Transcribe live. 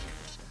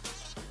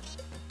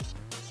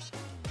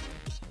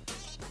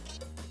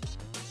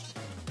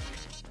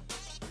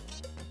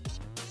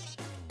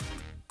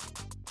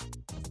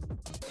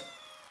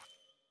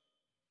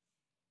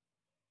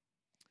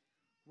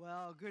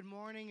Well, good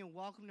morning and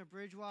welcome to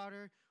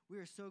Bridgewater. We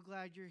are so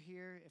glad you're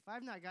here. If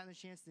I've not gotten a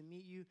chance to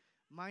meet you,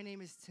 my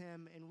name is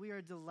Tim, and we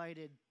are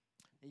delighted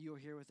that you are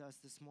here with us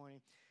this morning.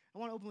 I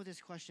want to open with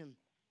this question.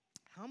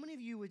 How many of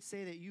you would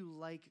say that you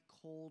like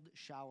cold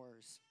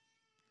showers?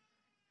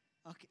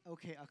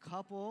 Okay, a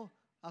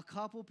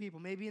couple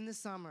people, maybe in the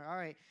summer. All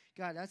right,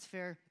 God, that's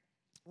fair.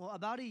 Well,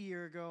 about a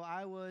year ago,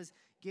 I was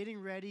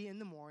getting ready in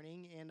the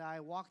morning, and I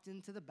walked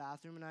into the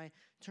bathroom, and I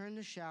turned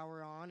the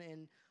shower on,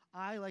 and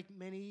I, like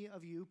many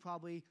of you,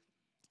 probably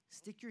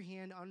stick your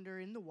hand under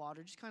in the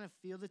water, just kind of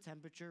feel the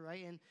temperature,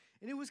 right? And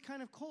it was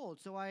kind of cold,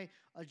 so I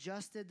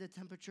adjusted the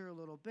temperature a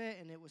little bit,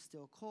 and it was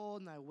still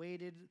cold, and I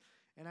waited,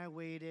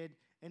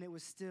 and it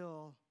was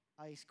still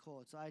ice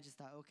cold. So I just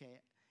thought, okay,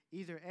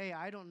 either A,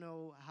 I don't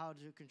know how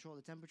to control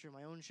the temperature in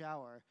my own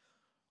shower,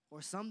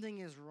 or something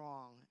is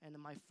wrong. And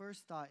my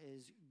first thought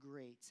is,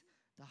 great,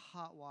 the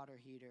hot water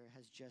heater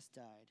has just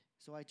died.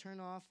 So I turn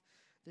off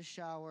the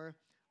shower,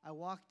 I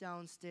walk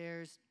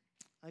downstairs,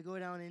 I go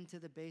down into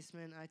the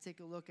basement, I take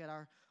a look at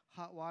our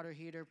hot water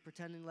heater,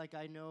 pretending like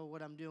I know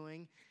what I'm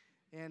doing,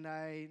 and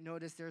I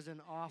notice there's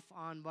an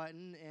off-on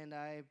button, and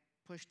I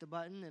push the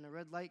button, and a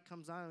red light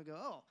comes on, and I go,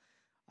 oh,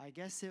 I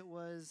guess it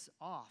was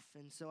off.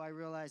 And so I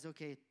realize,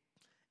 okay,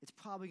 it's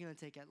probably going to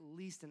take at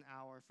least an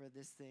hour for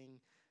this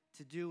thing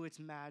to do its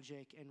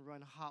magic and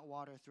run hot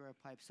water through our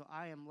pipe. So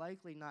I am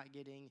likely not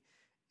getting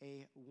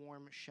a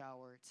warm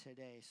shower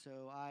today.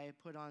 So I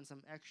put on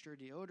some extra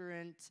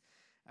deodorant.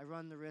 I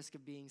run the risk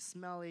of being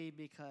smelly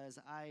because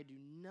I do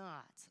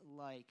not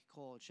like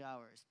cold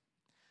showers.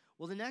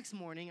 Well, the next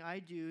morning, I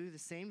do the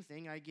same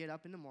thing. I get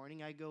up in the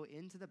morning, I go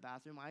into the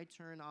bathroom, I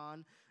turn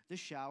on the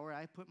shower,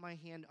 I put my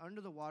hand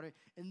under the water,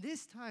 and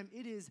this time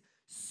it is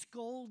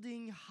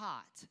scalding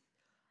hot.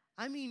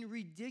 I mean,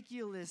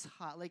 ridiculous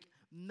hot, like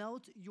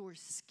melt your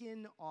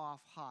skin off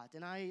hot.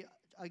 And I,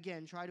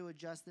 again, try to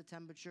adjust the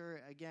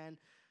temperature again,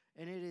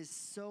 and it is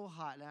so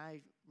hot, and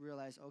I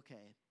realize,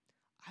 okay,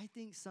 I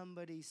think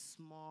somebody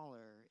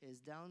smaller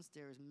is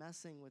downstairs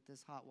messing with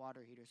this hot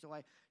water heater. So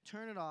I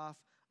turn it off,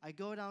 I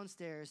go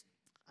downstairs,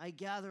 I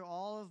gather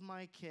all of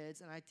my kids,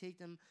 and I take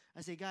them,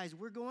 I say, guys,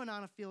 we're going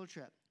on a field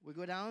trip. We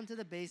go down to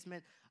the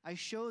basement, I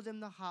show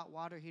them the hot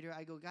water heater.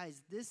 I go,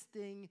 guys, this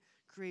thing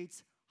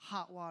creates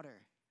hot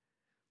water.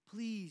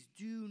 Please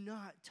do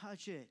not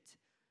touch it.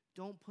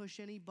 Don't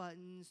push any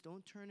buttons.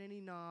 Don't turn any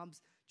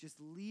knobs.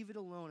 Just leave it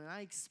alone. And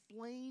I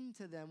explain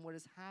to them what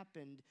has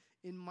happened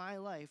in my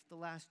life the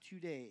last 2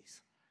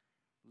 days.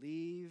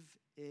 Leave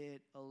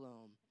it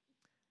alone.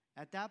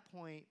 At that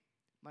point,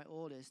 my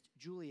oldest,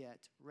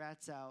 Juliet,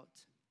 rats out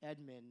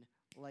Edmund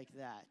like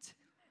that.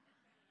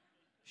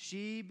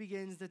 She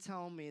begins to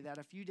tell me that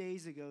a few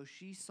days ago,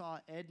 she saw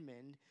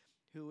Edmund,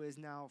 who is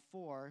now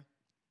 4,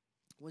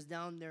 was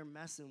down there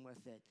messing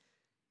with it.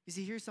 You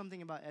see, here's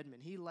something about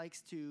Edmund. He likes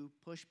to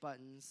push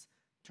buttons,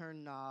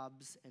 turn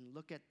knobs, and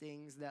look at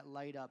things that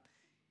light up.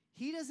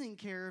 He doesn't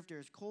care if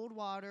there's cold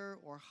water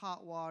or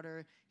hot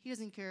water. He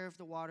doesn't care if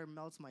the water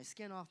melts my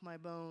skin off my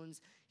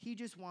bones. He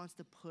just wants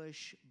to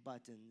push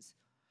buttons.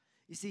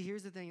 You see,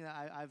 here's the thing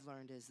that I've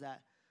learned is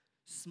that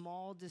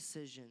small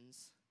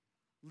decisions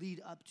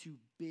lead up to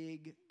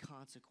big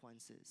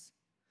consequences.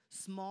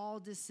 Small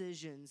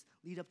decisions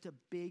lead up to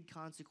big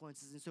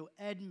consequences. And so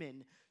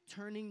Edmund,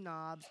 turning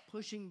knobs,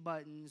 pushing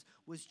buttons,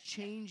 was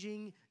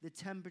changing the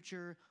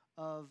temperature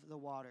of the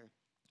water.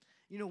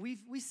 You know,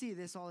 we see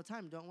this all the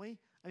time, don't we?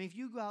 I mean, if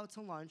you go out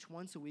to lunch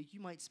once a week, you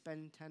might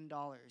spend $10.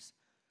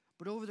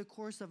 But over the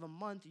course of a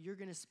month, you're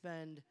going to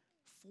spend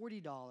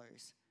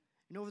 $40.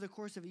 And over the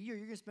course of a year,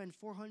 you're going to spend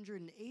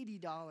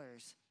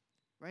 $480,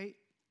 right?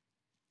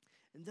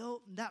 And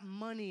though that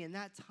money and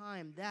that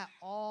time, that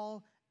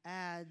all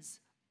adds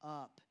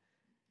up.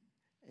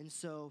 And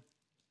so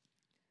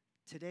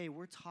today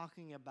we're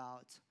talking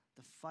about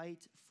the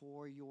fight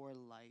for your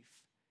life.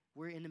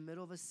 We're in the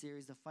middle of a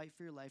series, The Fight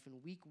for Your Life.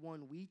 In week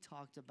 1, we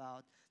talked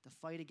about the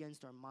fight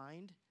against our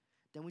mind.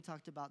 Then we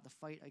talked about the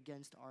fight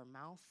against our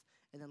mouth.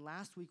 And then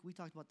last week, we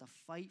talked about the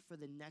fight for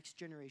the next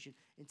generation.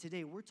 And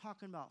today, we're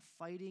talking about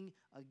fighting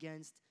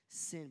against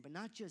sin. But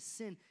not just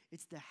sin,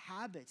 it's the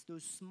habits,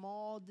 those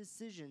small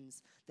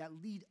decisions that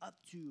lead up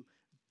to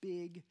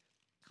big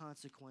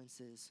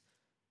consequences.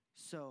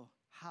 So,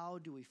 how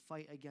do we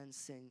fight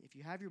against sin? If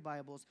you have your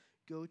Bibles,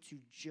 go to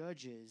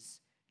Judges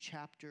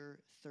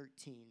chapter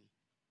 13.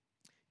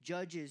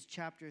 Judges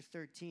chapter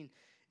 13.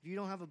 If you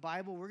don't have a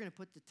Bible, we're going to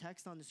put the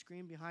text on the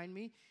screen behind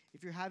me.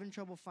 If you're having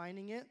trouble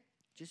finding it,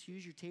 just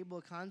use your table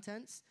of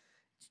contents.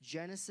 It's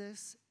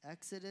Genesis,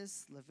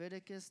 Exodus,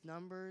 Leviticus,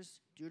 Numbers,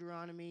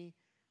 Deuteronomy,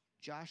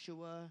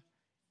 Joshua,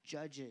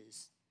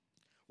 Judges.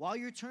 While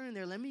you're turning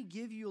there, let me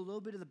give you a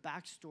little bit of the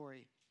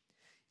backstory.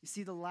 You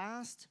see, the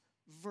last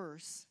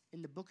verse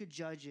in the book of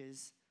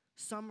Judges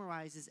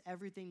summarizes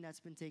everything that's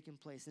been taking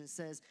place. And it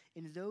says,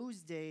 in those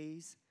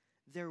days,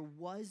 there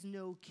was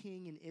no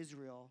king in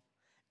Israel.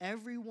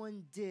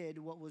 Everyone did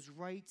what was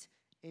right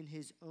in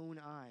his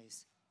own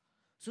eyes.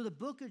 So the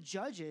book of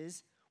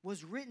Judges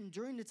was written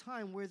during the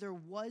time where there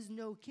was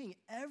no king.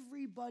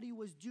 Everybody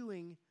was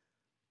doing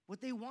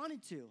what they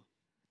wanted to.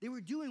 They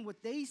were doing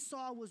what they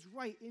saw was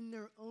right in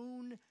their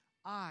own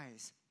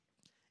eyes.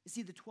 You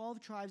see, the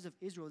 12 tribes of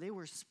Israel, they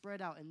were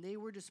spread out and they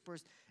were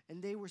dispersed,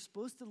 and they were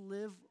supposed to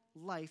live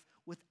life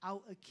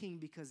without a king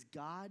because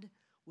God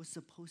was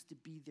supposed to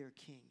be their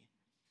king.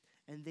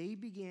 And they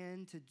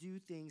began to do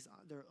things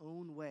their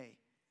own way.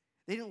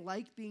 They didn't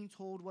like being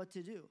told what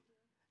to do.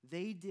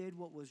 They did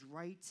what was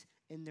right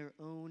in their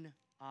own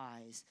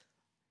eyes.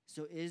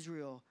 So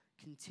Israel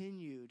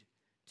continued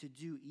to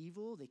do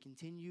evil. They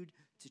continued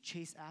to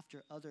chase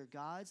after other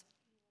gods.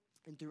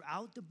 And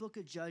throughout the book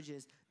of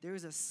Judges,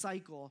 there's a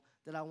cycle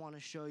that I want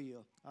to show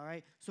you, all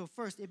right? So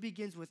first, it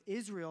begins with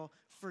Israel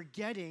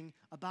forgetting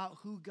about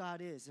who God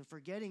is and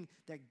forgetting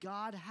that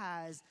God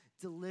has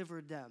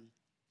delivered them.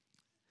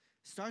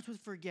 Starts with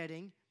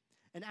forgetting,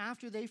 and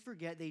after they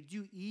forget, they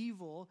do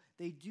evil,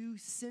 they do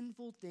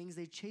sinful things,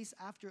 they chase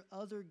after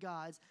other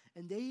gods,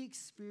 and they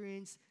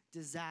experience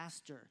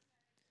disaster.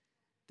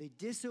 They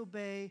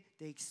disobey,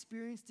 they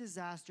experience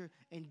disaster,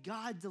 and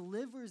God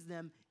delivers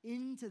them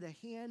into the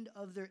hand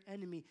of their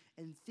enemy,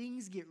 and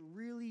things get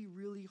really,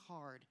 really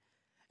hard.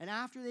 And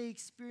after they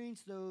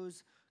experience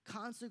those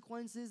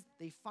consequences,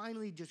 they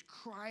finally just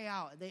cry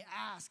out. They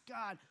ask,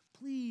 God,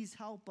 please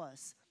help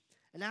us.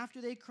 And after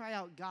they cry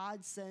out,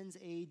 God sends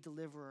a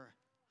deliverer.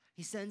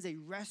 He sends a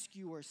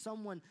rescuer,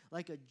 someone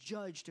like a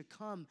judge, to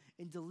come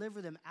and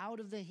deliver them out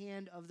of the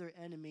hand of their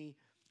enemy.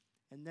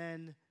 And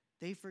then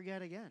they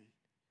forget again.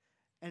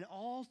 And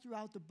all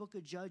throughout the book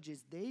of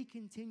Judges, they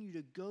continue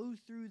to go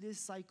through this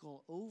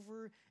cycle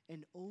over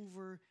and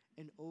over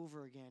and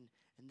over again.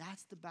 And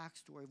that's the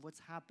backstory of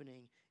what's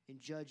happening in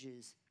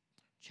Judges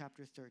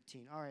chapter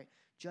 13. All right,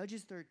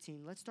 Judges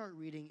 13, let's start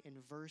reading in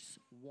verse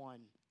 1.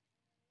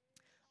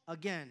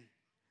 Again,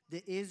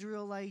 the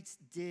Israelites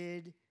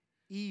did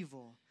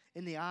evil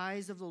in the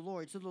eyes of the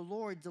Lord. So the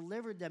Lord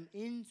delivered them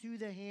into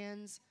the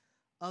hands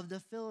of the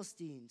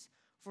Philistines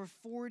for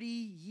 40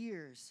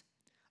 years.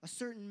 A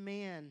certain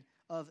man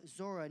of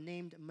Zorah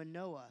named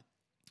Manoah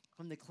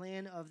from the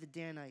clan of the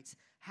Danites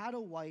had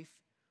a wife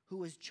who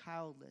was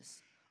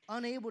childless,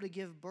 unable to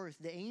give birth.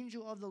 The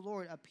angel of the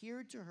Lord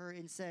appeared to her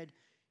and said,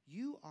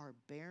 "You are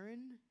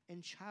barren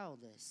and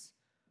childless,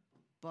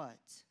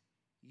 but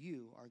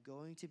you are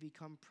going to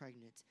become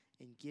pregnant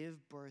and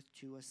give birth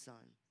to a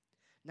son.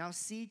 Now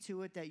see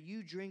to it that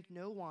you drink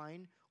no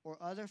wine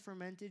or other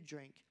fermented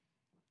drink,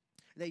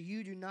 that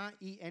you do not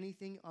eat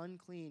anything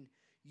unclean.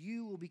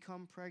 You will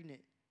become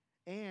pregnant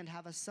and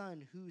have a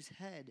son whose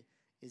head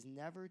is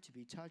never to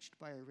be touched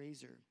by a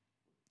razor,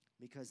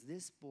 because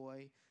this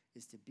boy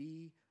is to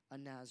be a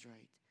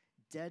Nazirite,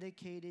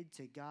 dedicated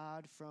to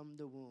God from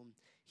the womb.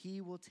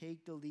 He will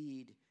take the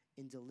lead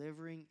in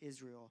delivering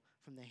Israel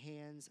from the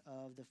hands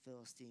of the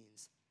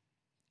Philistines."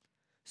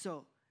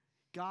 So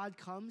God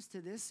comes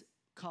to this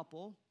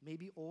couple,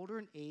 maybe older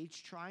in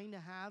age, trying to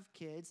have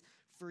kids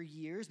for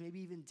years, maybe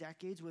even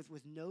decades,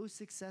 with no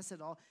success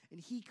at all. And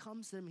he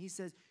comes to them, he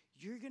says,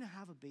 "You're going to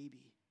have a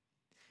baby.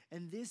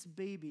 And this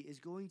baby is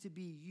going to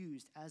be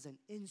used as an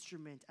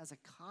instrument, as a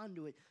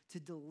conduit to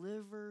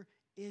deliver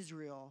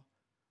Israel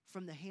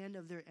from the hand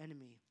of their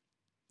enemy."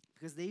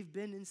 Because they've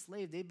been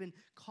enslaved. They've been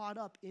caught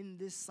up in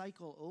this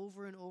cycle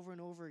over and over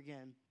and over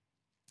again.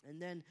 And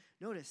then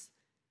notice,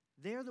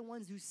 they're the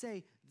ones who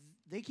say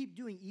they keep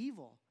doing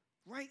evil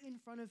right in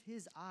front of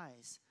his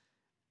eyes.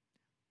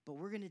 But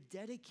we're going to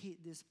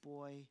dedicate this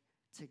boy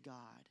to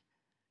God.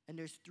 And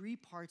there's 3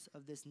 parts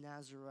of this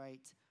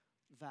Nazirite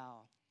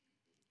vow.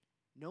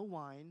 No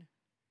wine,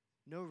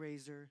 no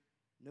razor,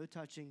 no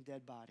touching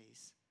dead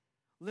bodies.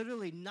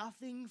 Literally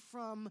nothing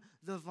from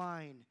the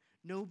vine.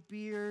 No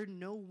beer,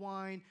 no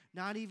wine,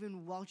 not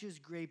even Welch's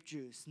grape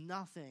juice,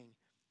 nothing.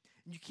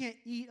 You can't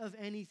eat of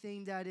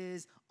anything that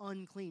is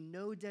unclean,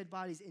 no dead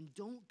bodies, and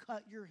don't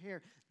cut your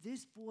hair.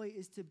 This boy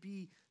is to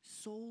be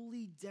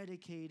solely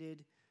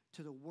dedicated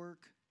to the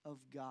work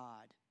of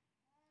God.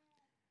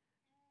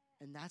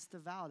 And that's the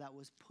vow that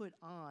was put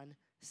on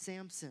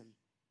Samson.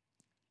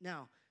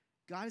 Now,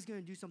 God is going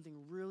to do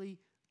something really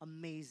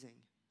amazing,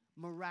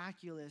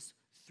 miraculous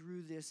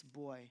through this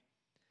boy.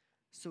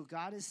 So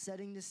God is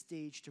setting the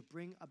stage to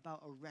bring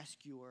about a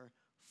rescuer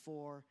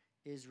for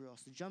Israel.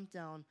 So jump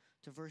down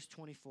to verse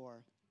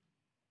 24.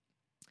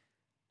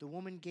 The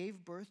woman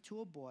gave birth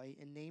to a boy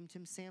and named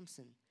him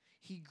Samson.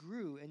 He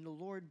grew, and the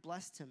Lord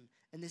blessed him,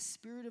 and the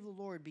Spirit of the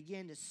Lord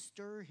began to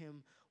stir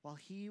him while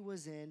he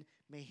was in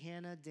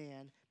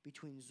Mahaneh-dan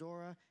between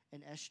Zorah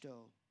and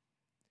Eshtaol.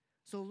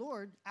 So the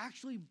Lord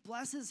actually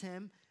blesses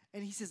him,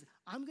 and he says,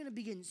 I'm going to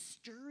begin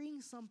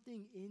stirring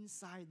something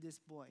inside this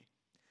boy.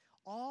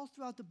 All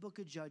throughout the book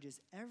of Judges,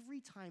 every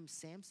time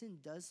Samson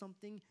does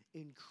something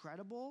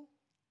incredible,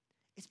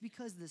 it's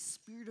because the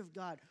Spirit of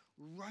God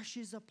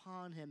rushes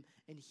upon him,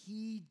 and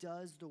he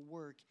does the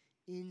work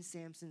in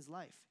Samson's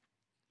life.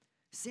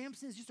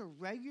 Samson is just a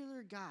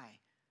regular guy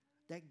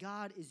that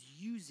God is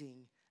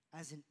using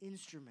as an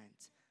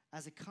instrument,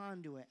 as a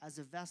conduit, as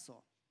a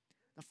vessel.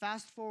 Now,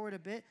 fast forward a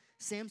bit.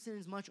 Samson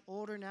is much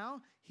older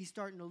now. He's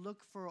starting to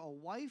look for a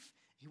wife.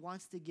 He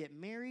wants to get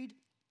married.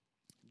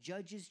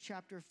 Judges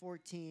chapter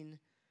 14,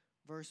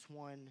 verse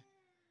 1.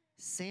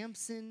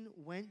 Samson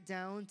went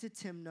down to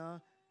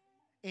Timnah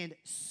and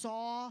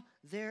saw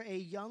there a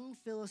young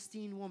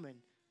Philistine woman.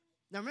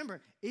 Now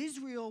remember,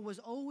 Israel was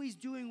always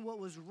doing what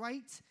was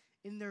right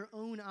in their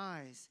own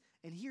eyes.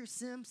 And here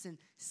Samson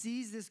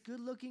sees this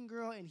good-looking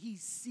girl, and he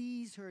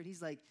sees her, and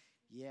he's like,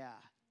 yeah,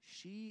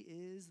 she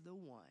is the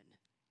one.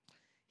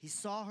 He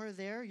saw her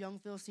there, young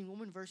Philistine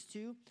woman, verse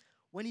 2.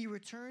 When he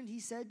returned,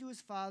 he said to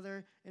his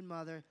father and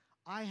mother,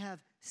 I have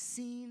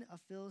seen a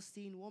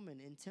Philistine woman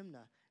in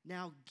Timnah.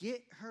 Now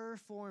get her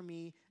for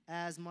me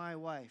as my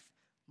wife.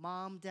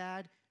 Mom,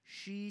 Dad,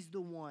 she's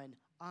the one.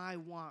 I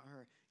want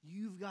her.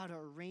 You've got to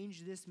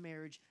arrange this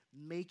marriage,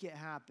 make it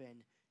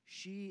happen.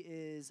 She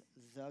is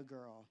the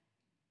girl.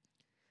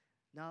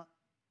 Now,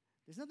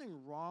 there's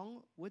nothing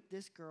wrong with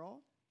this girl,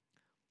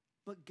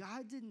 but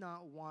God did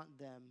not want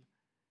them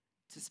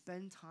to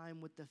spend time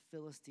with the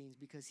Philistines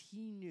because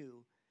he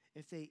knew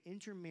if they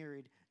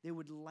intermarried, they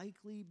would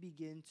likely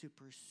begin to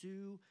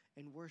pursue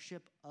and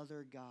worship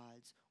other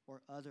gods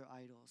or other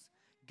idols.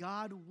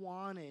 God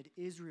wanted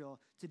Israel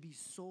to be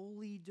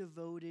solely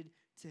devoted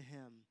to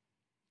him.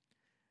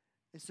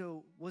 And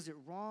so, was it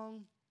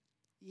wrong?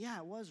 Yeah,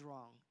 it was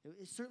wrong.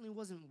 It certainly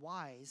wasn't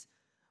wise.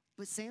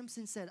 But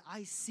Samson said,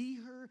 I see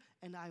her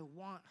and I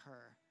want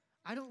her.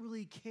 I don't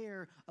really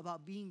care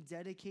about being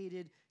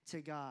dedicated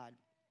to God.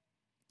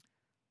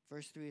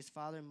 Verse 3, his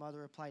father and mother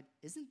replied,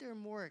 isn't there a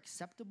more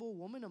acceptable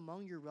woman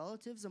among your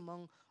relatives,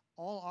 among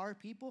all our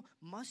people?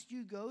 Must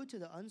you go to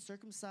the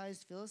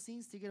uncircumcised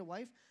Philistines to get a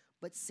wife?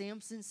 But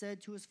Samson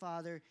said to his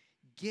father,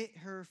 get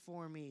her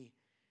for me.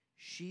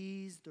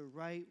 She's the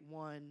right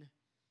one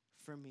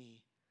for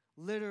me.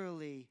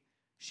 Literally,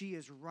 she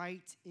is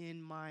right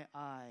in my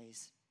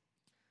eyes.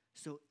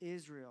 So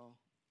Israel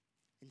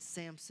and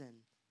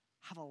Samson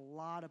have a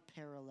lot of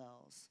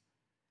parallels.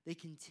 They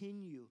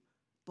continue,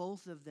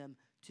 both of them,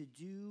 to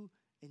do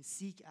and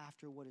seek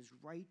after what is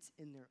right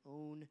in their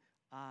own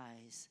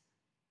eyes.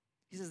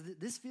 He says,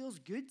 this feels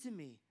good to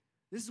me.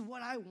 This is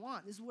what I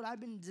want. This is what I've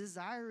been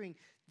desiring.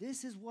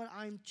 This is what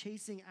I'm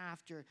chasing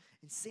after.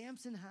 And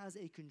Samson has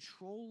a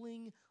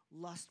controlling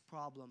lust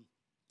problem.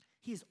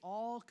 He is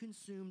all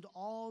consumed,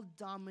 all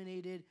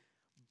dominated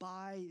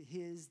by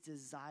his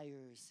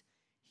desires.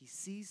 He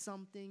sees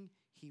something,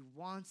 he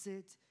wants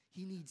it,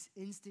 he needs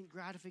instant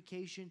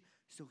gratification,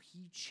 so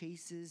he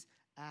chases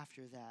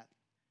after that.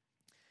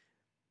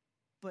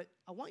 But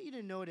I want you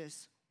to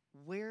notice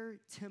where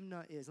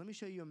Timnah is. Let me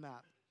show you a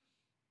map.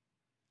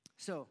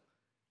 So,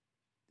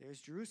 there's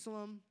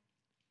Jerusalem,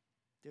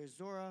 there's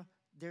Zorah,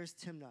 there's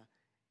Timnah.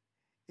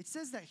 It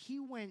says that he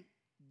went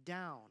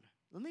down.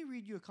 Let me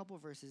read you a couple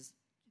of verses.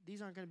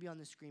 These aren't going to be on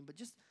the screen, but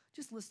just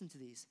listen to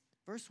these.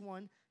 Verse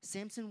 1,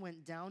 Samson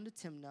went down to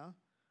Timnah.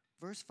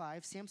 Verse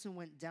 5, Samson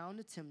went down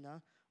to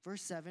Timnah.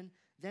 Verse 7,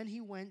 then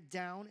he went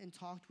down and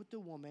talked with the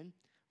woman.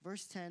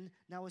 Verse 10,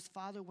 now his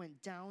father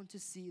went down to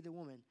see the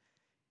woman.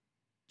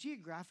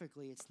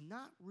 Geographically, it's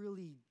not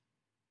really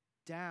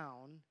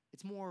down,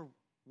 it's more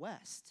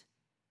west.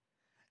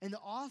 And the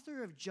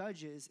author of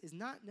Judges is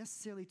not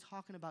necessarily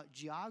talking about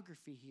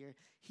geography here.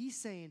 He's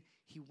saying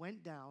he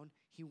went down,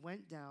 he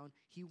went down,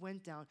 he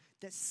went down.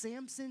 That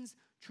Samson's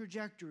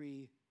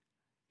trajectory,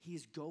 he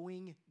is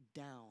going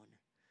down.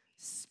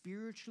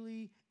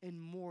 Spiritually and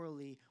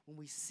morally, when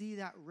we see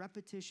that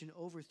repetition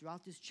over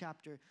throughout this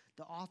chapter,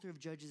 the author of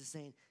Judges is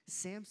saying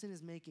Samson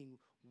is making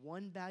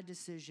one bad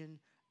decision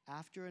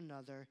after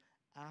another,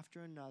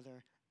 after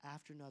another,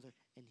 after another,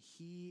 and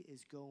he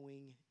is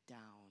going down.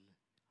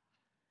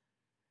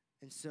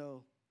 And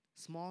so,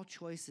 small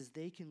choices,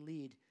 they can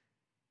lead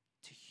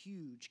to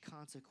huge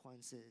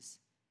consequences.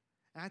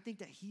 And I think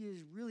that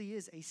he really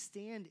is a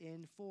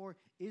stand-in for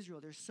Israel.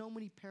 There's so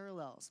many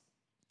parallels.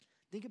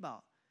 Think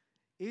about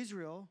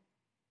Israel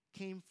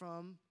came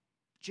from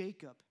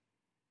Jacob.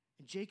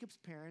 And Jacob's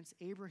parents,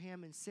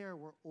 Abraham and Sarah,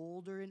 were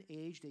older in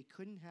age. They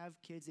couldn't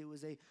have kids. It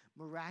was a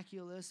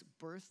miraculous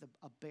birth,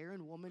 a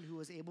barren woman who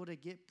was able to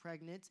get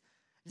pregnant.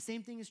 The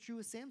same thing is true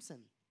with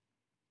Samson.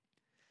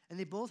 And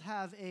they both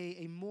have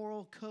a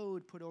moral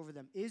code put over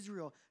them.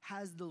 Israel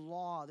has the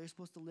law they're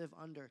supposed to live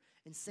under.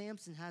 And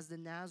Samson has the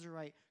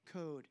Nazirite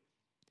code.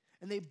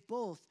 And they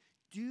both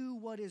do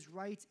what is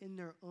right in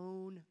their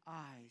own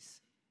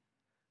eyes.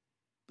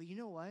 But you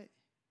know what?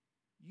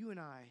 You and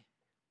I,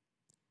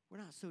 we're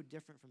not so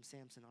different from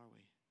Samson, are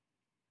we?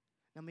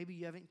 Now, maybe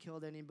you haven't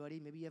killed anybody.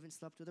 Maybe you haven't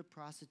slept with a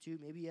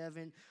prostitute. Maybe you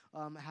haven't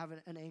have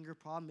an anger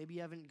problem. Maybe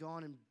you haven't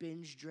gone and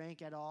binge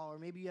drank at all. Or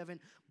maybe you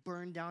haven't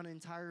burned down an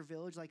entire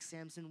village like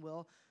Samson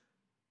will.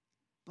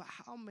 But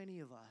how many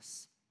of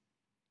us,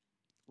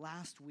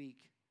 last week,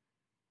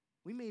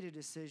 we made a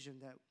decision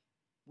that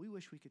we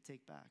wish we could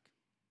take back?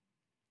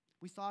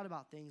 We thought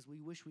about things we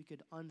wish we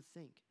could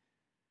unthink.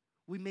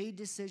 We made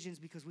decisions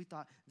because we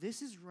thought,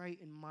 this is right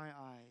in my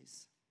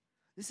eyes.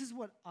 This is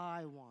what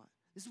I want.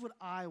 This is what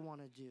I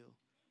want to do.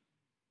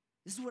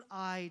 This is what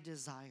I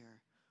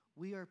desire.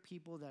 We are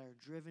people that are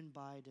driven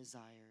by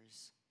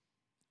desires.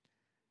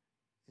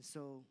 And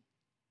so,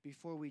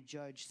 before we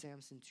judge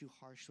Samson too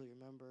harshly,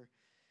 remember,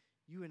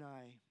 you and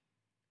I,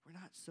 we're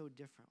not so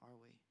different, are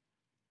we?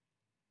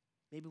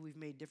 Maybe we've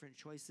made different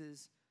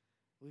choices.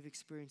 We've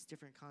experienced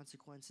different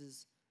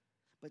consequences.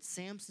 But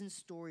Samson's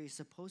story is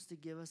supposed to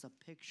give us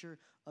a picture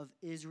of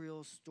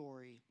Israel's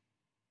story.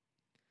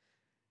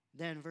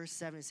 Then, verse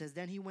 7, it says,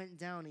 Then he went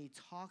down and he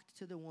talked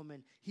to the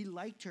woman. He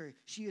liked her.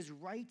 She is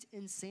right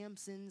in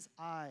Samson's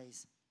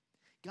eyes.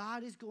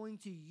 God is going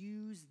to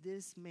use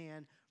this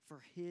man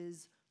for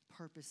his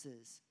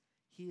purposes.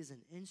 He is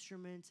an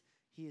instrument.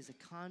 He is a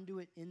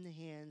conduit in the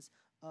hands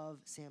of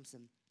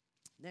Samson.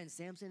 Then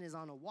Samson is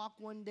on a walk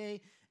one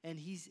day, and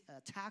he's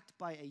attacked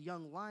by a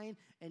young lion,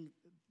 and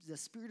the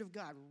Spirit of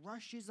God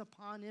rushes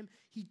upon him.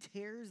 He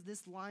tears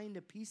this lion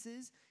to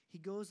pieces. He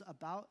goes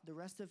about the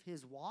rest of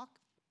his walk.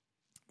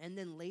 And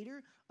then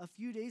later, a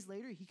few days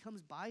later, he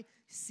comes by,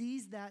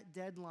 sees that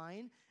dead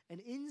lion,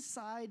 and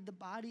inside the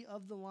body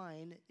of the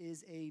lion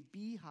is a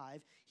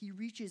beehive. He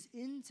reaches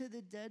into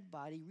the dead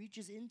body,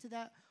 reaches into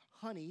that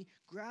honey,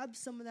 grabs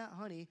some of that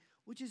honey,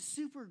 which is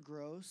super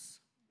gross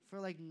for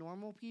like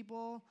normal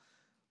people.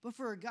 But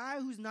for a guy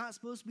who's not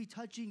supposed to be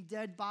touching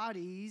dead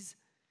bodies,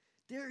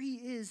 there he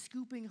is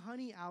scooping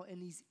honey out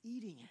and he's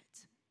eating it.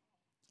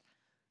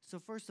 So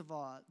first of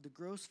all, the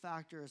gross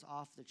factor is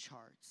off the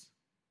charts.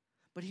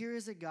 But here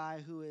is a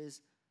guy who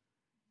is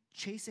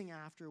chasing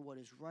after what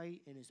is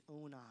right in his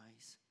own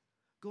eyes,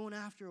 going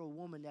after a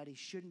woman that he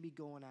shouldn't be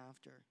going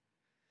after,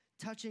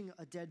 touching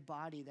a dead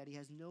body that he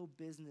has no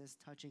business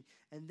touching.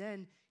 And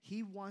then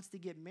he wants to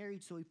get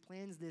married, so he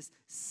plans this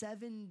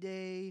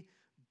 7-day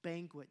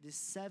banquet, this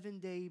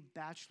 7-day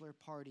bachelor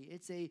party.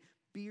 It's a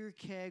beer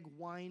keg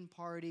wine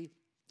party.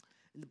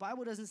 And the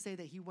Bible doesn't say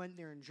that he went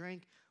there and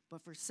drank,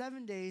 but for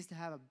 7 days to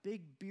have a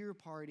big beer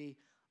party,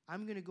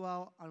 I'm going to go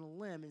out on a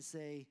limb and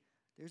say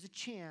there's a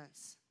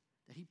chance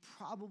that he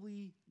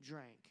probably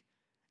drank.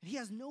 And he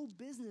has no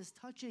business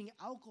touching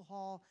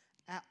alcohol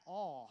at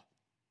all.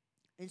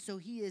 And so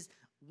he is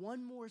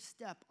one more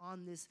step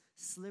on this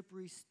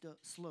slippery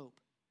slope.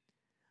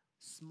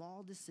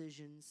 Small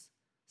decisions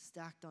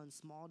stacked on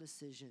small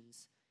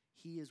decisions.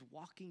 He is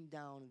walking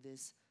down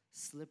this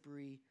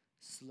slippery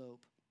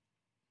slope.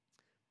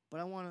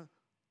 But I want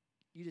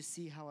you to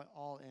see how it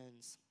all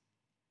ends.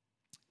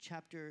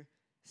 Chapter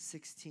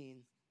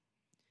 16.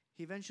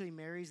 He eventually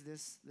marries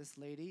this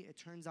lady. It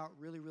turns out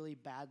really, really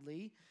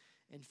badly.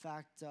 In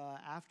fact,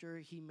 after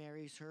he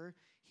marries her,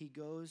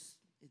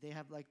 they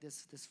have like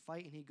this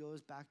fight, and he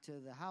goes back to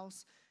the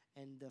house,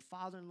 and the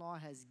father-in-law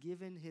has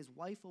given his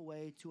wife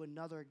away to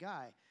another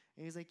guy.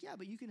 And he's like, yeah,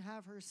 but you can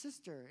have her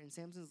sister. And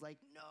Samson's like,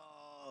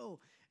 no.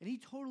 And he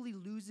totally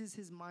loses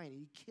his mind.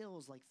 He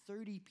kills like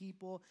 30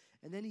 people,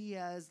 and then he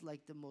has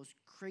like the most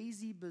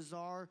crazy,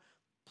 bizarre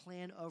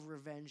plan of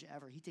revenge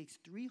ever. He takes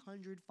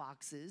 300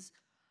 foxes.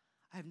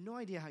 I have no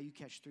idea how you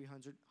catch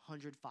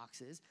 300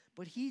 foxes,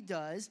 but he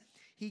does.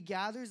 He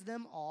gathers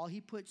them all.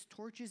 He puts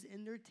torches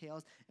in their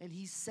tails, and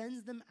he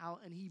sends them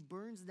out, and he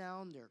burns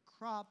down their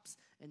crops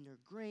and their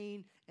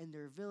grain and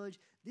their village.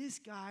 This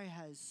guy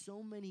has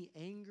so many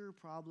anger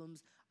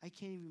problems, I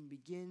can't even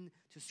begin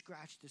to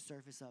scratch the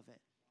surface of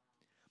it.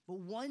 But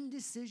one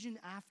decision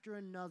after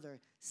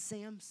another,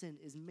 Samson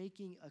is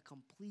making a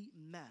complete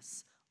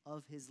mess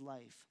of his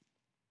life.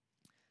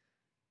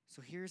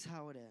 So here's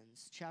how it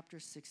ends. Chapter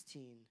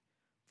 16.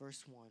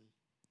 Verse 1.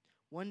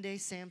 One day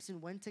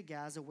Samson went to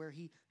Gaza where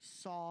he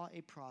saw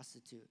a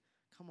prostitute.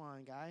 Come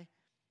on, guy.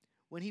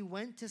 When he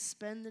went to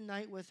spend the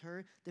night with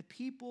her, the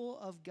people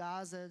of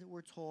Gaza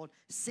were told,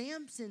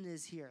 Samson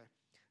is here.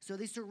 So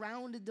they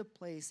surrounded the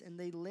place, and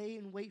they lay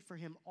in wait for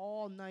him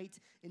all night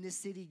in the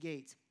city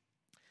gate.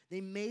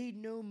 They made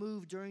no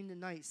move during the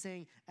night,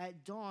 saying,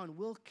 at dawn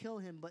we'll kill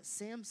him. But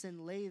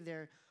Samson lay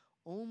there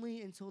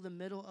only until the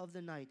middle of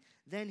the night.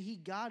 Then he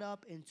got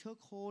up and took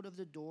hold of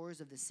the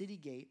doors of the city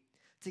gate,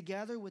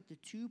 together with the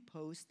 2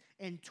 posts,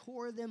 and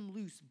tore them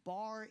loose,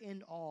 bar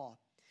and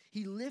all.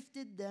 He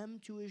lifted them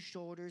to his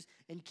shoulders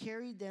and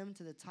carried them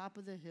to the top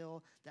of the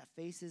hill that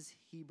faces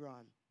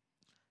Hebron.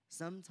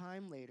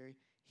 Sometime later,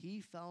 he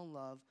fell in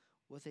love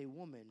with a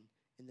woman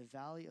in the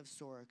valley of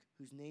Sorek,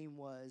 whose name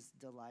was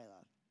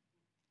Delilah.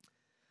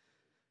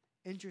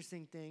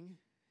 Interesting thing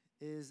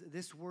is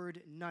this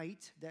word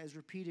night that is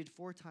repeated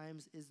 4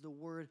 times is the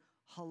word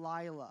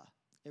Halilah.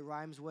 It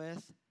rhymes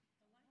with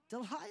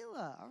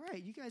Delilah. All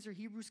right, you guys are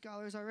Hebrew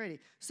scholars already.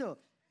 So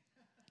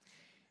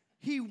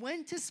he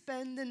went to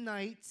spend the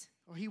night,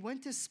 or he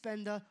went to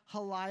spend the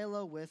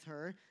Halilah with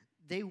her.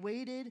 They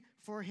waited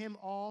for him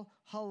all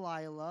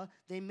Halilah.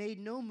 They made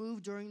no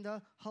move during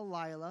the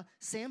Halilah.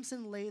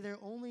 Samson lay there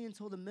only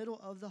until the middle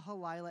of the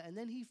Halilah, and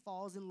then he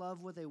falls in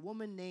love with a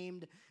woman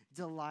named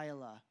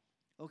Delilah.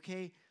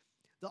 Okay?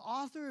 The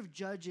author of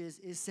Judges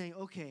is saying,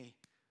 okay,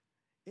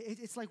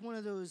 it's like one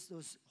of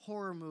those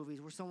horror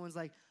movies where someone's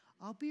like,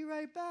 I'll be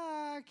right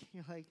back.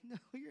 You're like, no,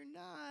 you're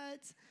not.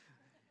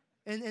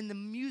 And the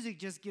music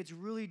just gets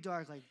really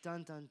dark, like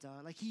dun, dun,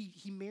 dun. Like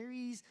he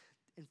marries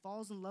and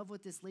falls in love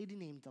with this lady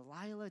named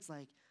Delilah. It's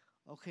like,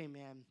 okay,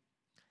 man,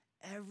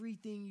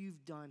 everything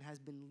you've done has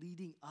been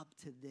leading up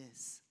to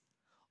this.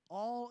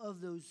 All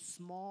of those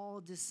small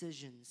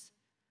decisions,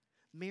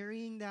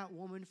 marrying that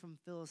woman from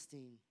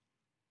Philistine,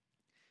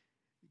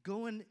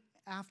 going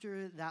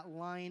after that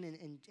lion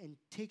and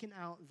taking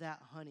out that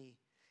honey,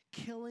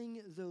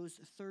 killing those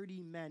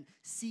 30 men,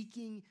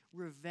 seeking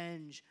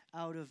revenge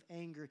out of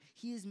anger.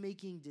 He is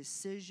making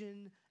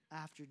decision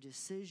after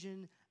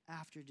decision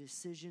after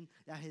decision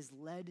that has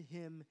led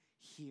him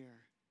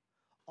here.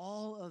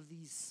 All of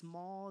these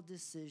small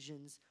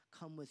decisions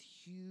come with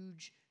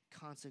huge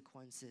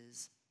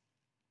consequences.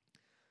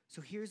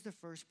 So here's the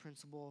first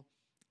principle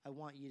I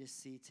want you to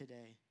see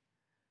today.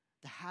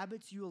 The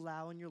habits you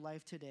allow in your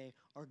life today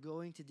are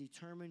going to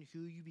determine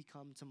who you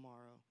become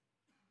tomorrow.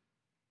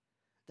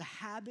 The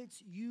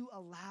habits you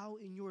allow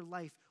in your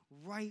life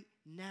right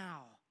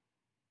now,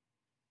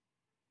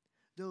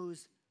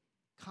 those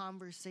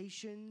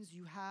conversations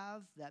you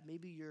have that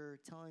maybe you're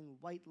telling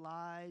white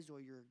lies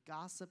or you're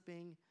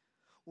gossiping,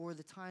 or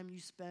the time you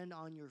spend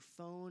on your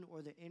phone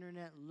or the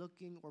internet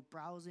looking or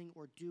browsing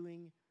or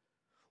doing,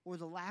 or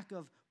the lack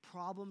of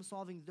problem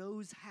solving,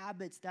 those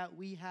habits that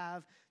we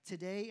have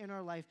today in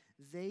our life,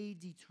 they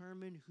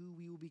determine who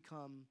we will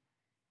become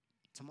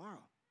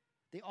tomorrow.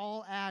 They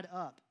all add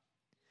up.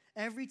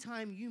 Every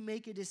time you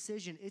make a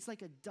decision, it's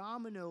like a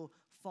domino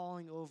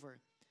falling over.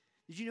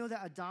 Did you know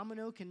that a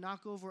domino can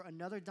knock over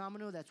another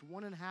domino that's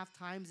 1.5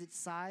 times its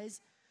size?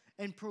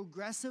 And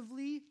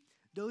progressively,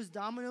 those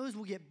dominoes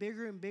will get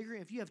bigger and bigger.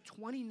 If you have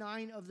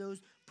 29 of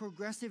those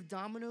progressive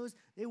dominoes,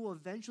 they will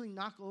eventually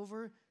knock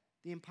over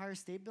the Empire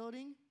State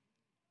Building.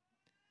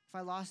 If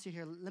I lost you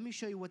here, let me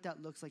show you what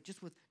that looks like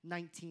just with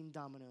 19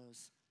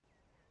 dominoes.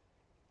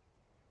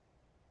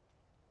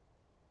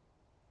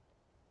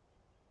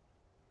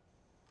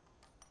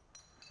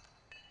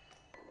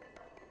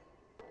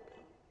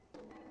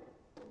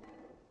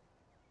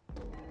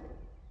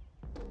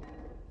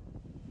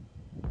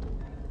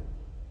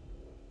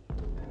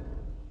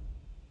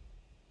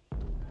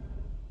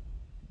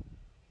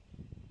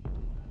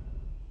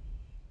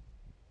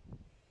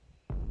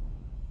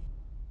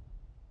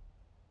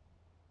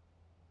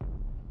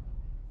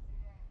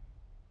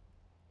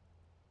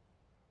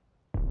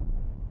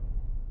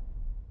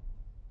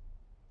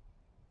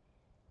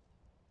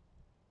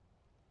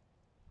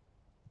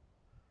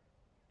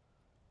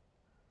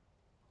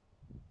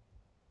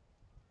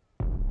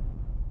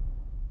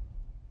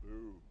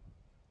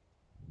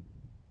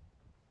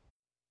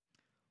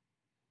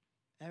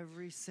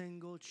 Every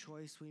single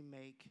choice we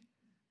make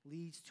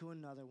leads to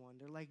another one.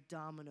 They're like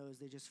dominoes.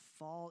 They just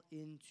fall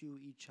into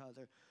each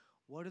other.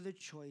 What are the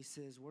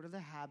choices? What are the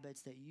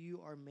habits that you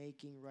are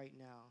making right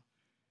now?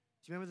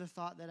 Do you remember the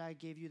thought that I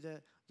gave you,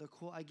 the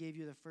quote I gave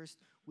you the first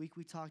week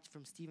we talked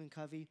from Stephen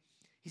Covey?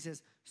 He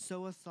says,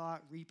 sow a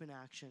thought, reap an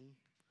action.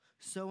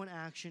 Sow an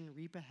action,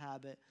 reap a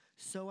habit.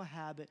 Sow a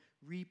habit,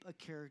 reap a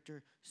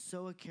character.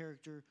 Sow a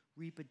character,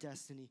 reap a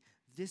destiny.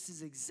 This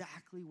is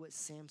exactly what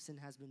Samson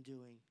has been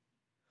doing.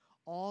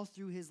 All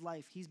through his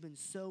life, he's been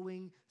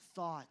sowing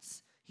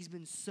thoughts. He's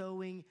been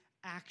sowing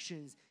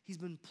actions. He's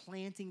been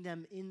planting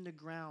them in the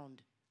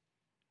ground.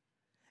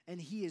 And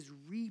he is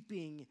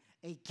reaping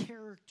a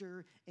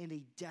character and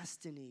a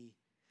destiny.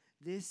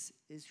 This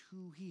is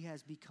who he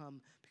has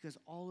become because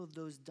all of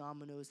those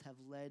dominoes have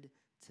led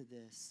to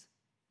this.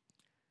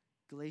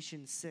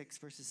 Galatians 6,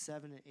 verses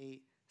 7 and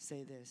 8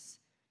 say this.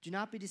 Do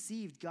not be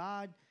deceived.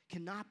 God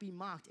cannot be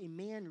mocked. A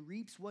man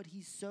reaps what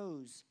he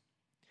sows.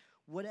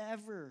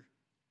 Whoever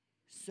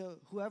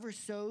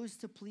sows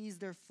to please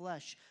their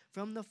flesh,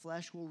 from the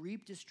flesh will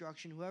reap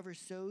destruction. Whoever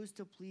sows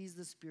to please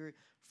the Spirit,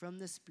 from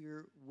the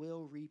Spirit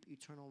will reap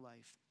eternal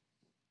life.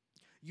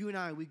 You and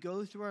I, we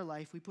go through our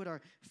life, we put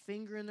our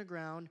finger in the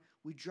ground,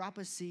 we drop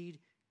a seed,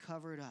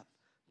 cover it up.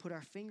 Put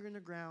our finger in the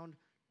ground,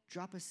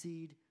 drop a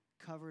seed,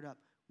 cover it up.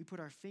 We put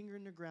our finger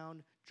in the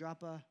ground,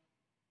 drop a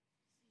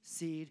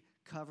seed,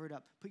 cover it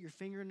up. Put your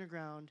finger in the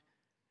ground,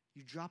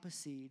 you drop a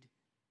seed,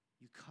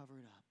 you cover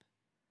it up.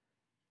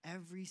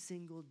 Every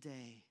single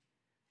day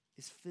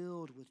is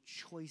filled with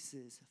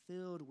choices,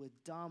 filled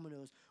with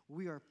dominoes.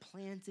 We are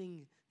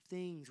planting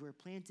things. We're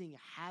planting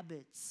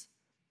habits.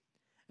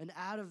 And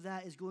out of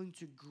that is going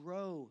to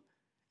grow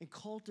and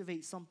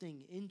cultivate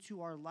something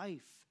into our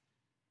life.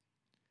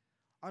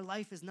 Our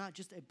life is not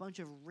just a bunch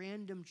of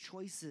random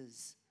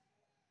choices.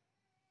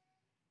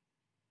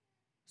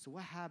 So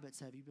what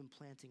habits have you been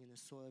planting in the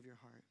soil of your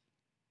heart?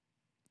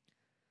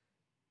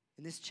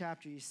 In this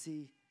chapter, you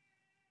see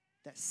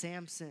that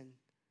Samson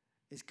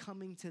is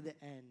coming to the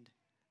end.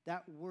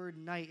 That word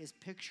night is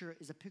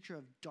a picture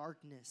of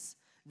darkness.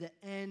 The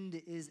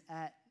end is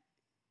at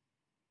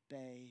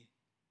bay.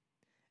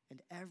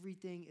 And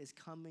everything is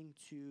coming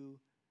to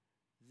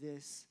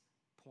this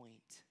point.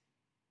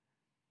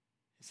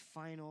 His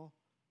final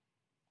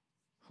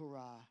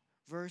hurrah.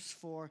 Verse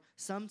 4,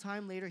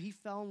 sometime later he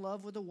fell in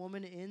love with a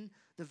woman in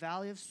the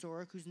valley of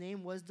Sorek whose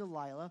name was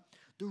Delilah.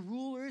 The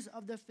rulers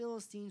of the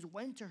Philistines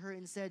went to her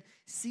and said,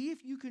 see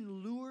if you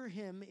can lure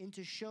him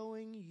into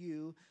showing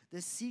you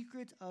the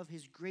secret of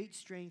his great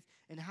strength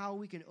and how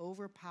we can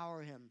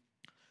overpower him,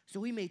 so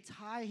we may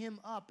tie him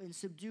up and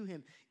subdue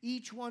him.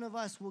 Each one of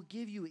us will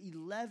give you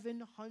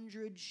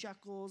 1,100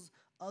 shekels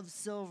of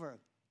silver.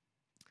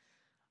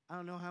 I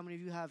don't know how many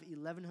of you have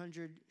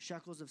 1,100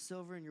 shekels of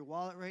silver in your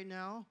wallet right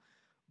now,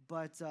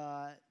 but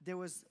there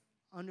was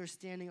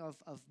understanding of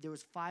there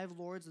was 5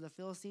 lords of the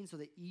Philistines, so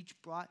they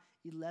each brought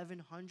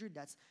 1,100.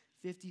 That's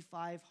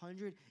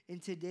 5,500.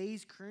 In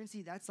today's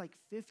currency, that's like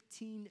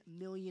 $15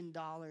 million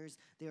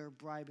they are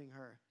bribing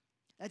her.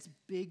 That's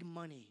big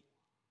money.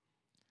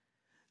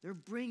 They're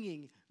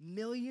bringing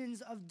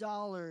millions of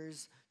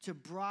dollars to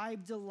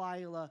bribe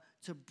Delilah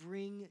to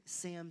bring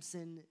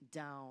Samson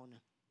down.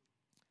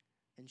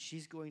 And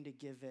she's going to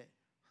give it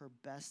her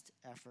best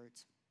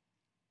effort.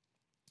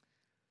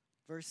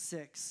 Verse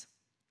 6.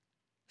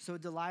 So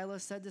Delilah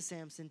said to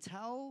Samson,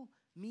 "Tell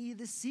me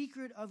the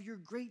secret of your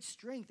great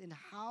strength and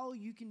how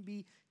you can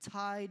be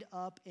tied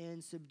up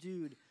and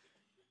subdued."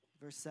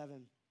 Verse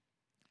 7.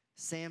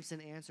 Samson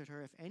answered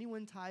her, "If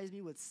anyone ties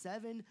me with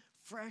 7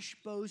 fresh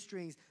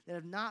bowstrings that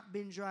have not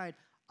been dried,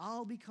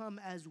 I'll become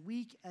as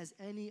weak as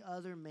any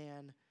other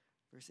man."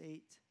 Verse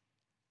 8.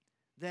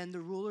 Then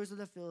the rulers of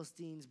the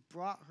Philistines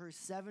brought her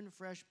 7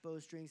 fresh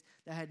bowstrings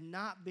that had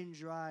not been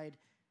dried,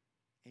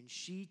 and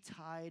she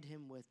tied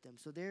him with them.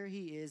 So there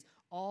he is,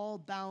 all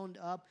bound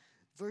up.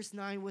 Verse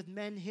 9, with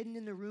men hidden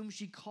in the room,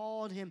 she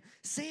called him,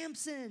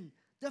 "Samson,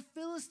 the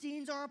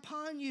Philistines are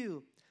upon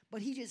you."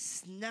 But he just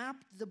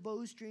snapped the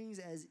bowstrings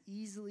as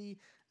easily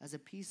as a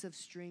piece of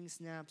string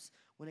snaps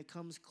when it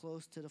comes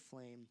close to the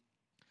flame.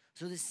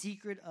 So the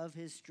secret of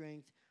his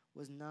strength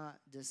was not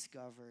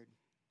discovered.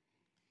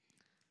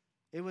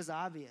 It was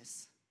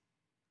obvious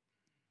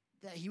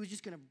that he was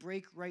just going to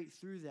break right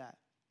through that.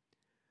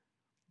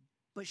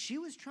 But she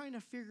was trying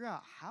to figure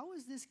out, how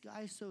is this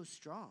guy so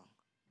strong?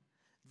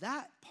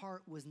 That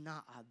part was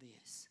not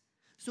obvious.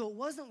 So it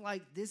wasn't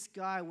like this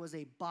guy was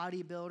a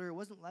bodybuilder. It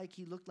wasn't like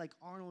he looked like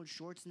Arnold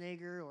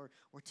Schwarzenegger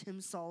or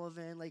Tim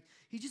Sullivan. Like,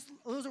 he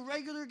was a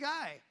regular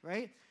guy,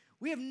 right?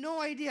 We have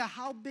no idea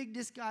how big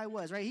this guy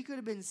was, right? He could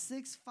have been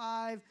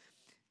 6'5"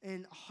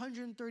 and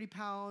 130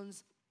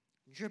 pounds,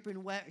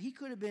 dripping wet. He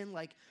could have been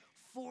like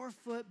 4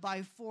 foot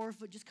by 4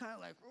 foot, just kind of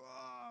like,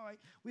 whoa, right?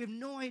 We have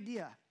no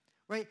idea,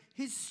 right?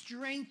 His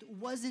strength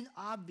wasn't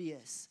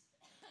obvious.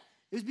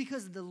 It was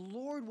because the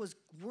Lord was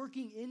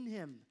working in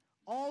him.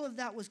 All of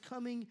that was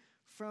coming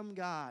from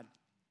God.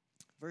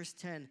 Verse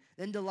 10,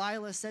 then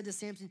Delilah said to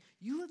Samson,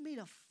 "You have made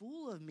a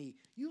fool of me.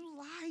 You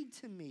lied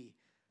to me.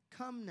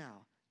 Come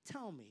now,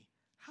 tell me,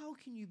 how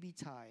can you be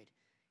tied?"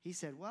 He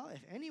said, "Well,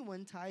 if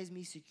anyone ties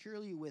me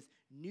securely with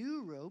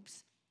new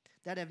ropes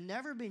that have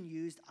never been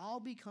used, I'll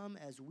become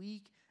as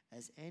weak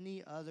as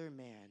any other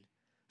man."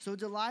 So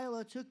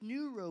Delilah took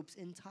new ropes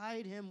and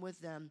tied him with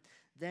them.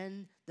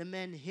 Then the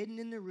men hidden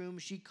in the room,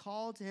 she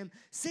called to him,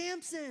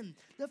 "Samson,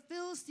 the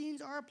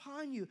Philistines are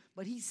upon you."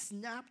 But he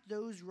snapped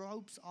those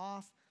ropes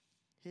off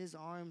his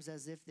arms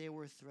as if they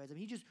were threads. I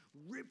mean, he just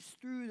rips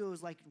through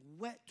those like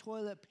wet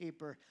toilet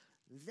paper.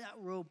 That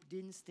rope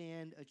didn't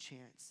stand a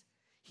chance.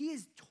 He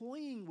is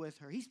toying with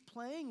her. He's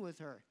playing with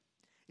her.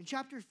 In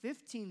chapter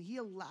 15, he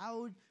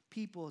allowed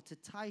people to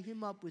tie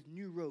him up with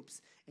new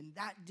ropes, and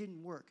that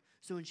didn't work.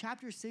 So in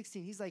chapter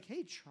 16, he's like,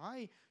 "Hey,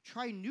 try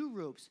new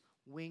ropes."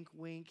 Wink,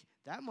 wink.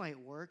 That might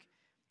work.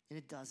 And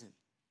it doesn't.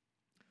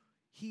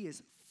 He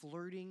is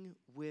flirting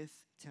with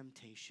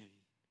temptation.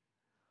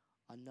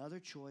 Another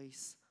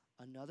choice,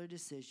 another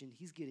decision.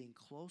 He's getting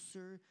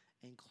closer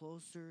and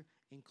closer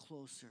and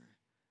closer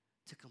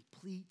to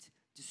complete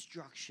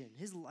destruction.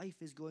 His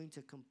life is going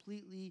to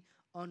completely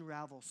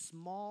unravel.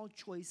 Small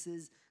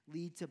choices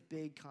lead to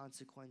big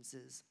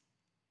consequences.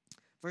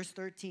 Verse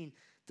 13,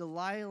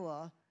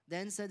 Delilah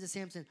then said to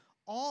Samson,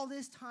 "All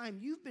this time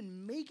you've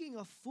been making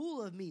a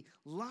fool of me,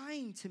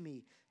 lying to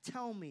me.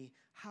 Tell me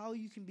how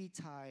you can be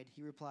tied."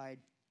 He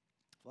replied,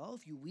 "Well,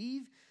 if you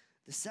weave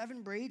the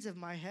 7 braids of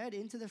my head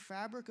into the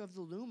fabric of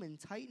the loom and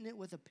tighten it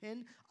with a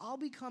pin, I'll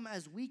become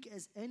as weak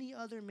as any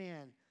other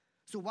man."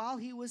 So while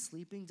he was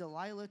sleeping,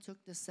 Delilah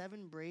took the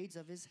 7 braids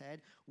of his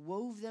head,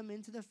 wove them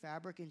into the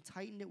fabric, and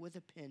tightened it with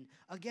a pin.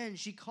 Again,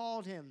 she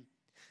called him,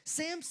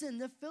 "Samson,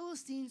 the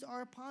Philistines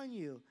are upon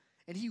you."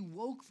 And he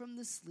woke from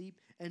the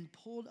sleep and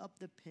pulled up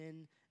the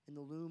pin and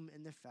the loom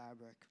and the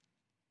fabric.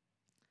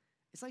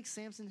 It's like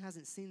Samson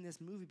hasn't seen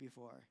this movie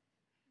before.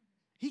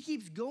 He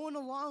keeps going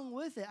along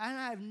with it, and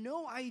I have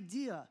no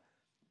idea.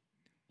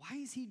 Why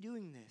is he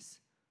doing this?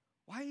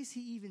 Why is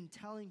he even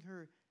telling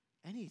her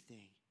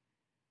anything?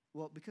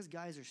 Well, because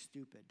guys are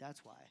stupid.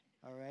 That's why,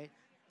 all right?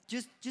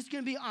 Just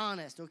going to be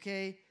honest,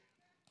 okay?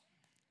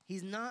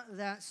 He's not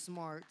that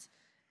smart.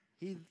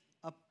 He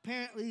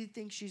apparently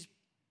thinks she's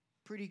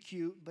pretty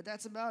cute, but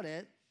that's about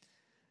it.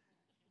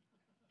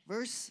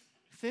 Verse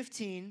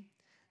 15,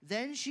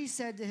 then she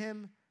said to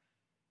him,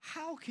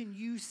 "How can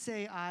you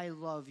say I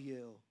love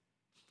you?"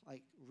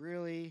 Like,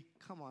 really?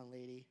 Come on,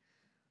 lady.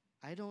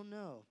 "I don't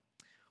know.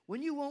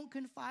 When you won't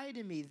confide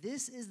in me,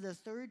 this is the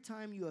 3rd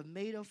time you have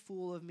made a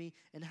fool of me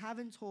and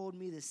haven't told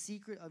me the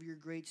secret of your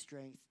great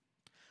strength."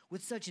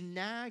 With such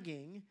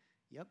nagging,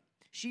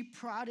 she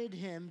prodded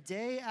him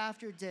day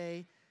after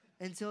day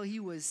until he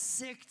was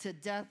sick to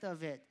death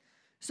of it.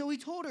 So he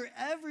told her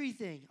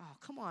everything. Oh,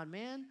 come on,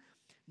 man.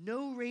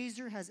 No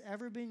razor has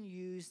ever been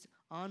used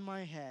on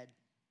my head.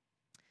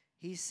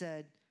 He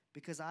said,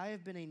 because I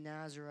have been a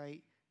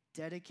Nazirite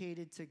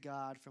dedicated to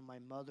God from my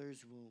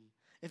mother's womb.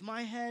 If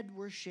my head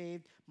were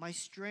shaved, my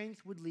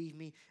strength would leave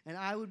me, and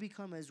I would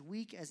become as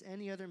weak as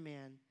any other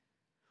man.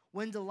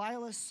 When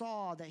Delilah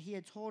saw that he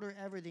had told her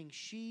everything,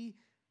 she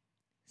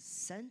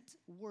sent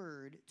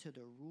word to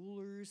the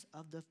rulers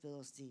of the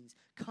Philistines,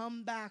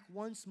 come back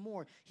once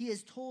more. He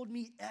has told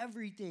me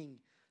everything.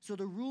 So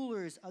the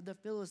rulers of the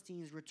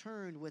Philistines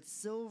returned with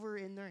silver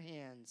in their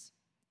hands.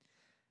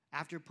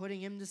 After putting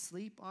him to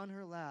sleep on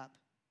her lap,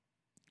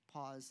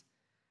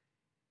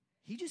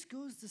 he just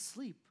goes to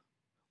sleep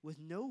with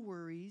no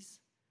worries,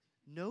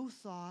 no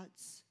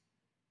thoughts,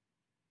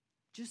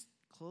 just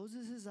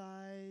closes his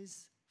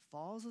eyes,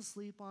 falls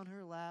asleep on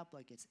her lap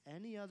like it's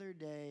any other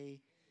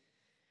day.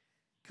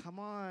 Come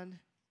on.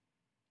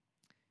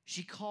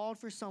 She called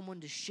for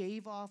someone to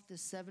shave off the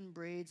 7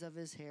 braids of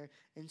his hair,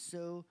 and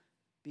so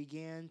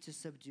began to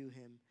subdue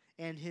him,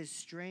 and his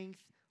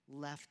strength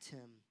left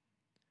him.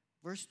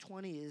 Verse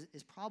 20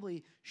 is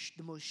probably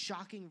the most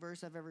shocking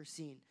verse I've ever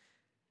seen.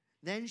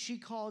 Then she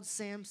called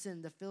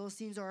Samson, the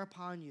Philistines are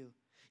upon you.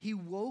 He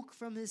woke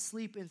from his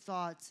sleep and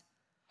thought,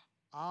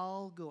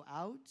 I'll go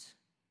out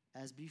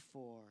as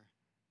before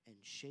and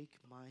shake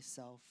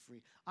myself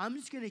free. I'm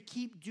just going to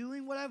keep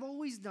doing what I've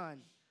always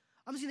done.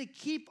 I'm just going to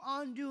keep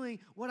on doing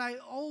what I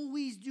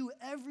always do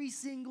every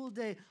single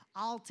day.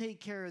 I'll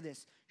take care of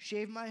this.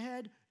 Shave my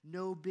head,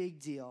 no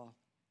big deal.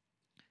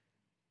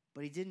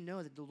 But he didn't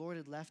know that the Lord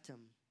had left him.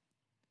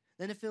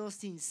 Then the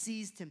Philistines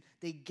seized him.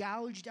 They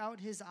gouged out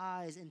his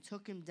eyes and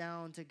took him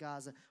down to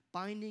Gaza.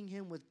 Binding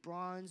him with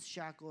bronze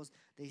shackles,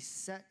 they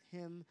set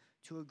him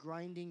to a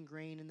grinding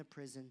grain in the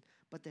prison.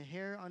 But the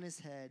hair on his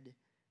head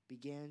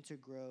began to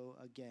grow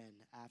again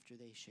after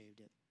they shaved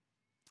it.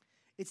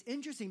 It's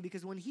interesting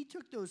because when he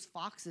took those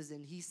foxes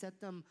and he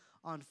set them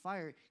on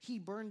fire, he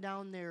burned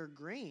down their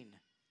grain.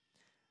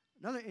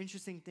 Another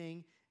interesting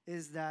thing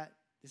is that,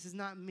 this is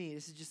not me,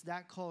 this is just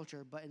that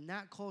culture, but in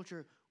that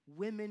culture,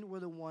 women were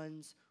the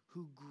ones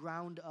who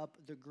ground up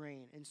the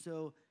grain. And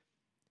so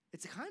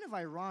it's kind of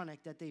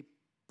ironic that they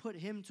put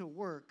him to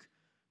work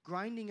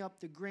grinding up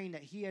the grain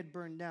that he had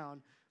burned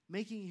down,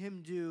 making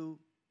him do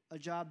a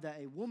job that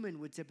a woman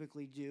would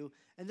typically do,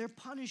 and they're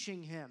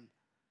punishing him.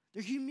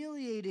 They're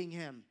humiliating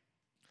him.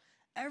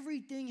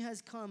 Everything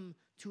has come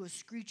to a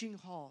screeching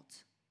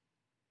halt.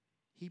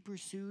 He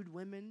pursued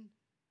women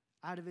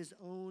out of his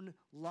own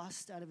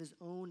lust, out of his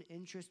own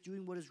interest,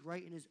 doing what is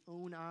right in his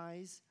own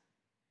eyes.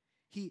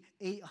 He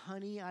ate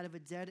honey out of a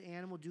dead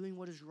animal, doing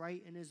what is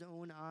right in his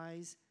own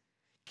eyes.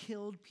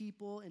 Killed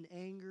people in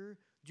anger,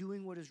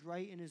 doing what is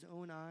right in his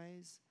own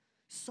eyes.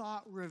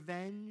 Sought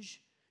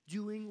revenge,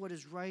 doing what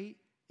is right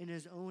in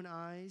his own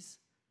eyes.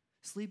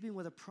 Sleeping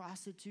with a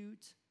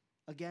prostitute,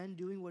 again,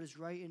 doing what is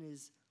right in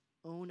his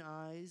own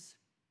eyes.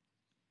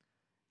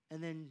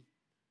 And then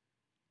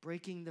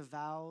breaking the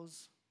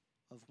vows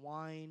of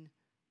wine,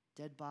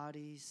 dead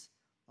bodies,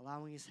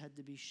 allowing his head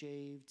to be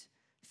shaved,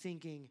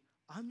 thinking,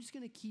 I'm just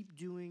going to keep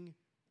doing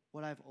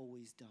what I've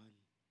always done.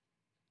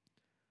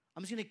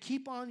 I'm just going to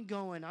keep on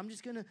going. I'm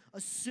just going to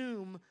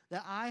assume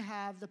that I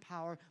have the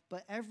power.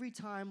 But every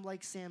time,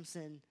 like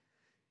Samson,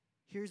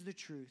 here's the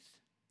truth.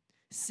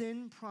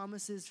 Sin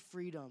promises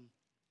freedom.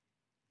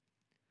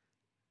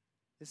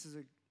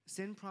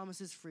 Sin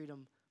promises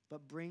freedom,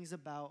 but brings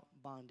about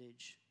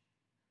bondage.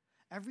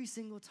 Every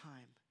single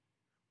time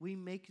we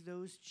make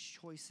those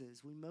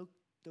choices, we make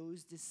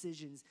those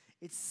decisions,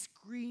 it's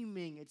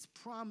screaming, it's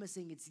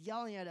promising, it's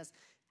yelling at us.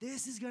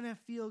 This is going to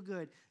feel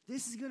good.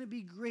 This is going to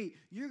be great.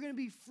 You're going to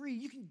be free.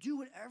 You can do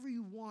whatever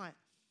you want.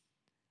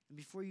 And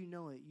before you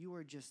know it, you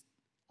are just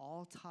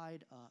all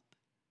tied up,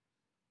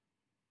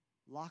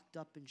 locked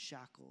up in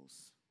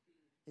shackles,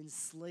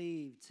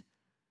 enslaved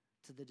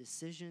to the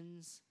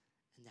decisions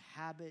and the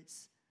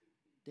habits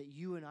that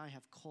you and I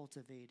have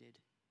cultivated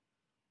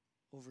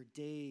over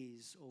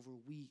days, over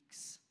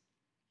weeks,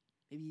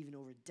 maybe even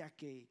over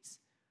decades,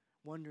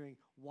 wondering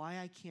why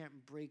I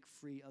can't break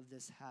free of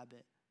this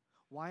habit,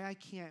 why I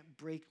can't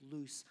break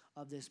loose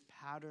of this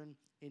pattern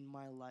in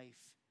my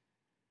life.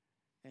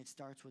 And it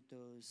starts with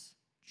those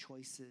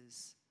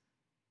choices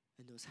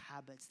and those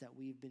habits that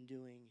we've been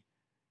doing,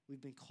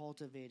 we've been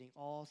cultivating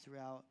all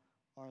throughout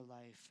our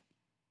life.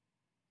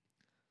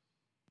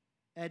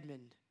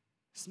 Edmund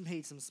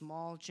made some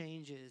small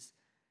changes,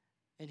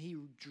 and he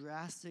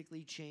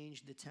drastically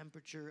changed the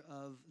temperature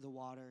of the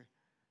water.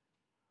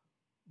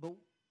 But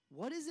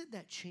what is it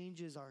that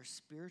changes our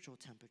spiritual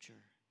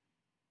temperature?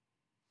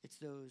 It's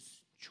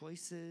those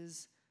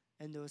choices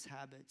and those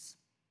habits.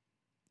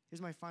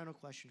 Here's my final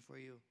question for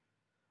you.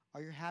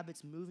 Are your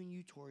habits moving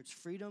you towards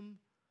freedom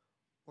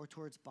or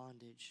towards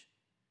bondage?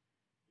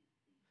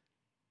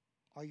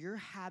 Are your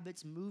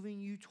habits moving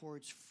you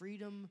towards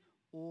freedom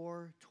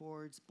or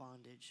towards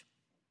bondage?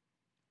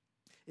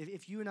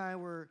 If you and I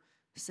were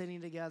sitting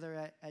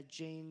together at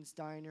Jane's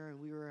Diner and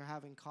we were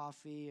having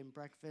coffee and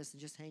breakfast and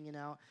just hanging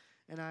out,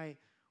 and I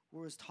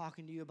was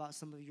talking to you about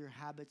some of your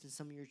habits and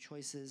some of your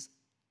choices,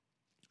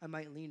 I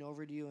might lean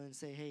over to you and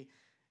say, hey,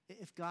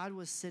 If God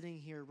was sitting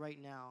here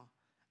right now,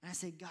 and I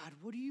say, God,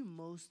 what are you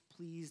most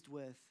pleased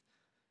with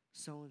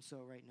so-and-so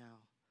right now?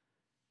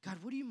 God,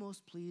 what are you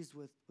most pleased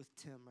with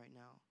Tim right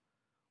now?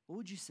 What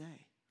would you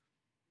say?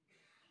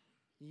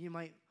 You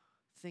might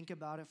think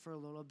about it for a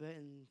little bit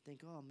and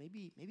think, oh,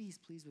 maybe he's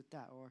pleased with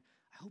that, or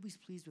I hope he's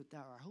pleased with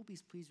that, or I hope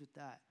he's pleased with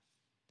that.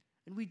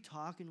 And we'd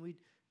talk and we'd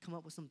come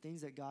up with some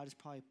things that God is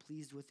probably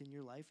pleased with in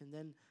your life, and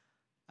then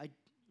I'd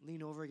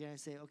lean over again and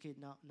say, okay,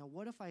 now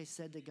what if I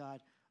said to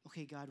God,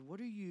 okay, God, what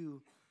are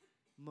you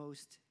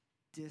most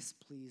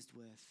displeased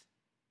with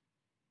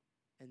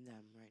in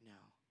them right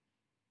now?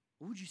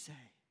 What would you say?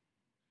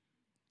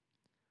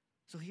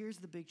 So here's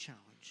the big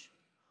challenge.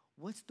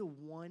 What's the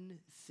one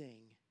thing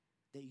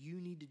that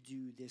you need to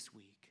do this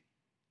week?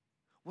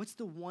 What's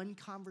the one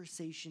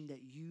conversation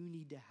that you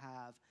need to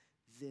have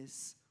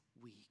this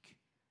week?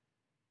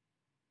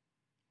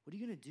 What are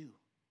you going to do?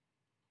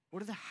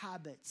 What are the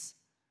habits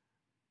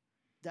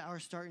that are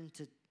starting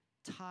to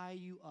tie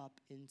you up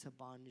into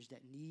bondage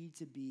that need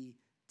to be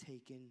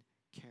taken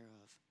care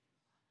of?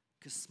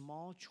 Because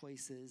small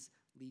choices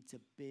lead to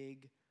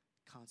big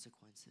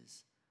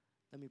consequences.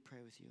 Let me pray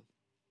with you.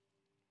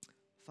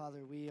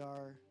 Father, we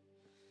are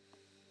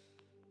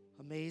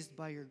amazed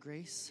by your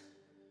grace.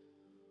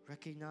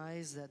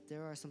 Recognize that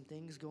there are some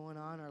things going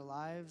on in our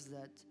lives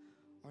that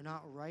are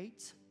not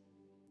right.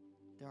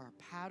 There are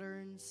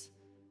patterns.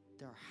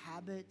 There are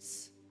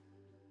habits.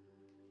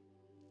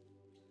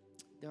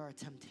 There are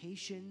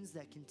temptations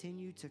that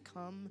continue to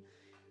come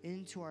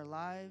into our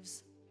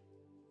lives.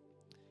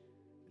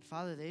 And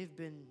Father, they've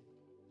been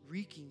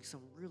wreaking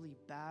some really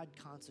bad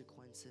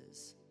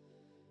consequences.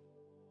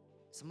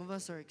 Some of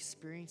us are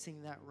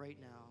experiencing that right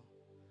now.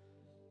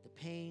 The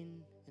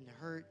pain and the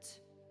hurt,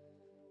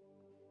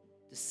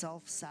 the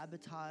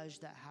self-sabotage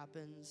that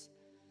happens.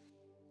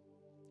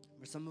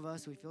 For some of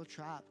us, we feel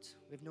trapped.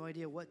 We have no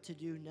idea what to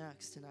do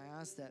next. And I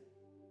ask that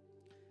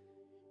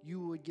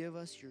you would give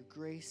us your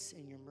grace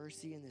and your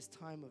mercy in this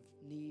time of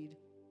need.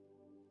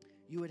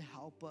 You would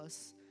help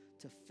us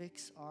to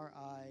fix our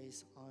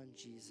eyes on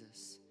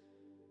Jesus.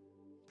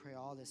 Pray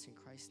all this in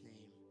Christ's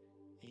name.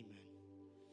 Amen.